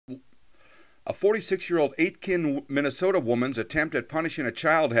A 46-year-old Aitkin, Minnesota woman's attempt at punishing a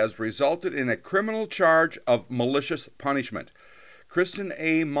child has resulted in a criminal charge of malicious punishment. Kristen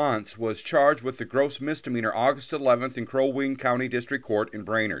A. Montz was charged with the gross misdemeanor August 11th in Crow Wing County District Court in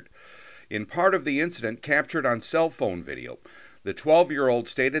Brainerd. In part of the incident captured on cell phone video, the 12-year-old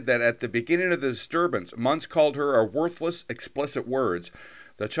stated that at the beginning of the disturbance, Montz called her a worthless, explicit words.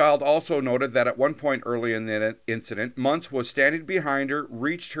 The child also noted that at one point early in the incident, Montz was standing behind her,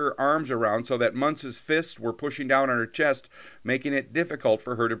 reached her arms around so that Montz's fists were pushing down on her chest, making it difficult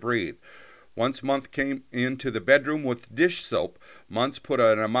for her to breathe. Once Montz came into the bedroom with dish soap, Montz put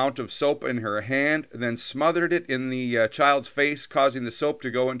an amount of soap in her hand, then smothered it in the child's face, causing the soap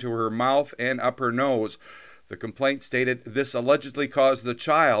to go into her mouth and up her nose. The complaint stated this allegedly caused the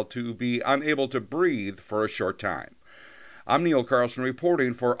child to be unable to breathe for a short time. I'm Neil Carlson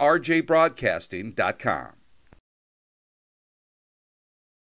reporting for RJBroadcasting.com.